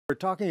We're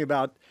talking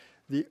about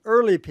the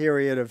early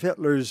period of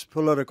Hitler's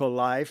political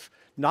life,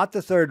 not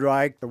the Third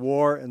Reich, the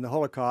war, and the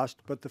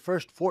Holocaust, but the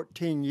first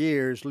 14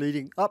 years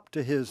leading up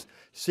to his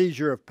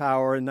seizure of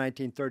power in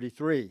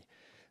 1933.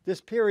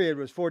 This period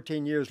was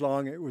 14 years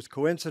long. It was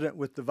coincident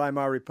with the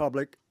Weimar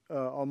Republic,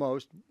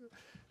 almost.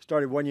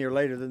 Started 1 year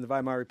later than the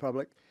Weimar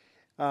Republic.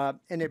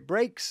 And it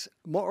breaks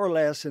more or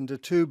less into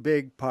two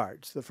big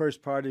parts. The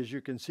first part, as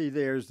you can see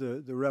there, is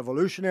the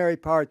revolutionary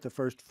part, the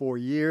first 4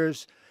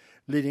 years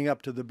leading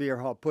up to the Beer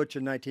Hall Putsch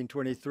in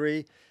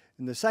 1923.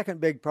 And the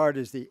second big part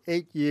is the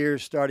 8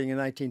 years starting in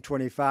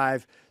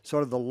 1925,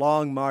 sort of the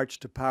long march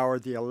to power,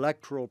 the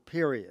electoral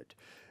period.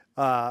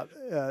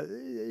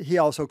 He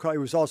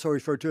was also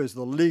referred to as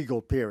the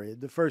legal period.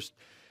 The first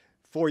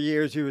 4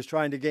 years he was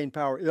trying to gain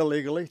power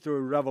illegally through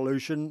a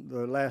revolution,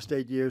 the last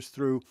 8 years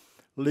through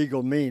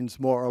legal means,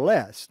 more or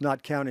less,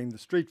 not counting the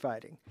street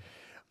fighting.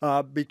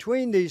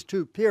 Between these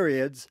two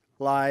periods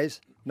lies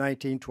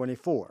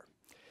 1924.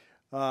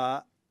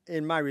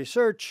 In my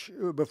research,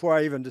 before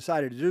I even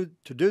decided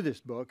to do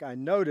this book, I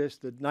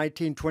noticed that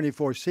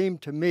 1924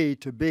 seemed to me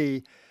to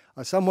be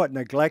a somewhat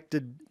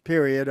neglected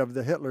period of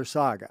the Hitler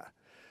saga.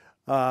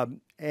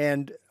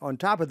 And on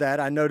top of that,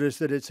 I noticed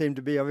that it seemed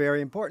to be a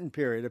very important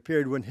period, a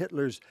period when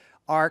Hitler's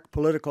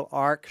political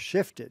arc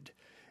shifted.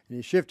 And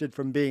he shifted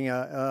from being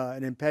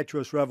an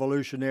impetuous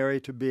revolutionary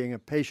to being a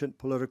patient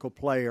political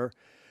player.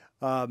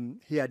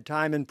 He had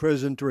time in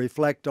prison to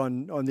reflect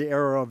on the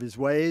error of his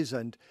ways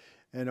and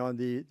on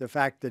the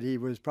fact that he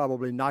was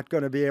probably not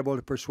going to be able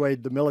to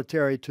persuade the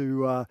military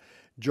to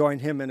join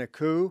him in a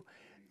coup,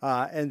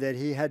 and that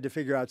he had to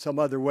figure out some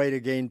other way to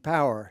gain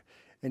power.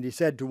 And he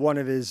said to one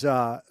of his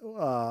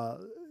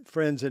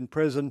friends in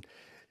prison,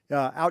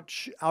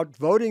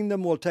 outvoting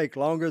them will take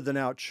longer than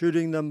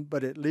outshooting them,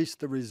 but at least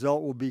the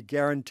result will be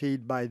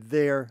guaranteed by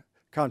their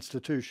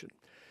constitution.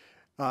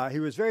 He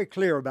was very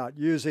clear about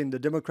using the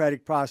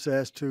democratic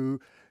process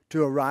to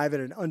arrive at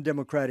an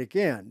undemocratic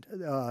end.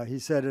 He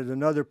said at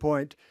another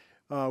point,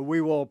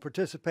 we will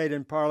participate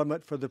in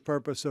Parliament for the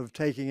purpose of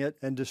taking it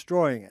and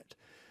destroying it.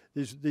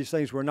 These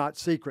things were not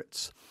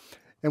secrets.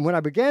 And when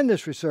I began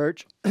this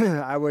research,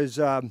 I was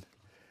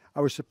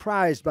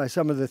surprised by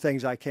some of the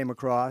things I came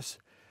across.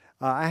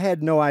 I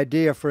had no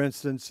idea, for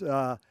instance,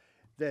 that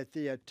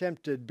the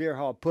attempted Beer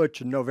Hall Putsch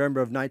in November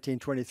of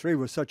 1923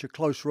 was such a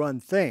close-run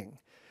thing.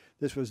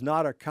 This was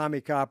not a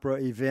comic opera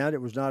event.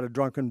 It was not a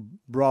drunken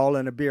brawl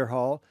in a beer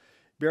hall.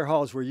 Beer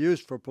halls were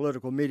used for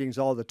political meetings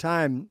all the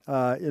time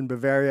in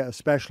Bavaria,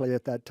 especially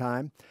at that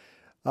time.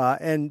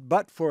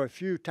 But for a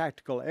few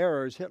tactical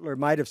errors, Hitler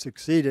might have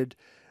succeeded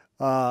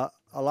a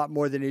lot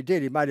more than he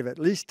did. He might have at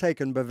least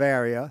taken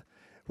Bavaria.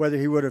 Whether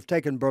he would have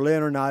taken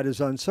Berlin or not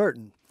is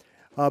uncertain.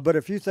 But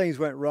a few things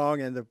went wrong,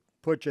 and the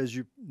putsch, as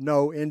you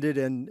know, ended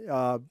in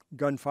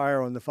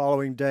gunfire on the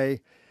following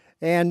day,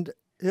 and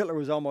Hitler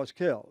was almost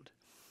killed.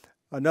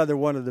 Another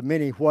one of the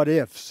many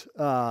what-ifs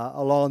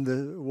along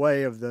the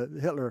way of the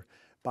Hitler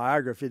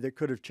biography that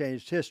could have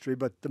changed history,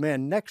 but the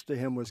man next to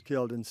him was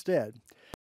killed instead.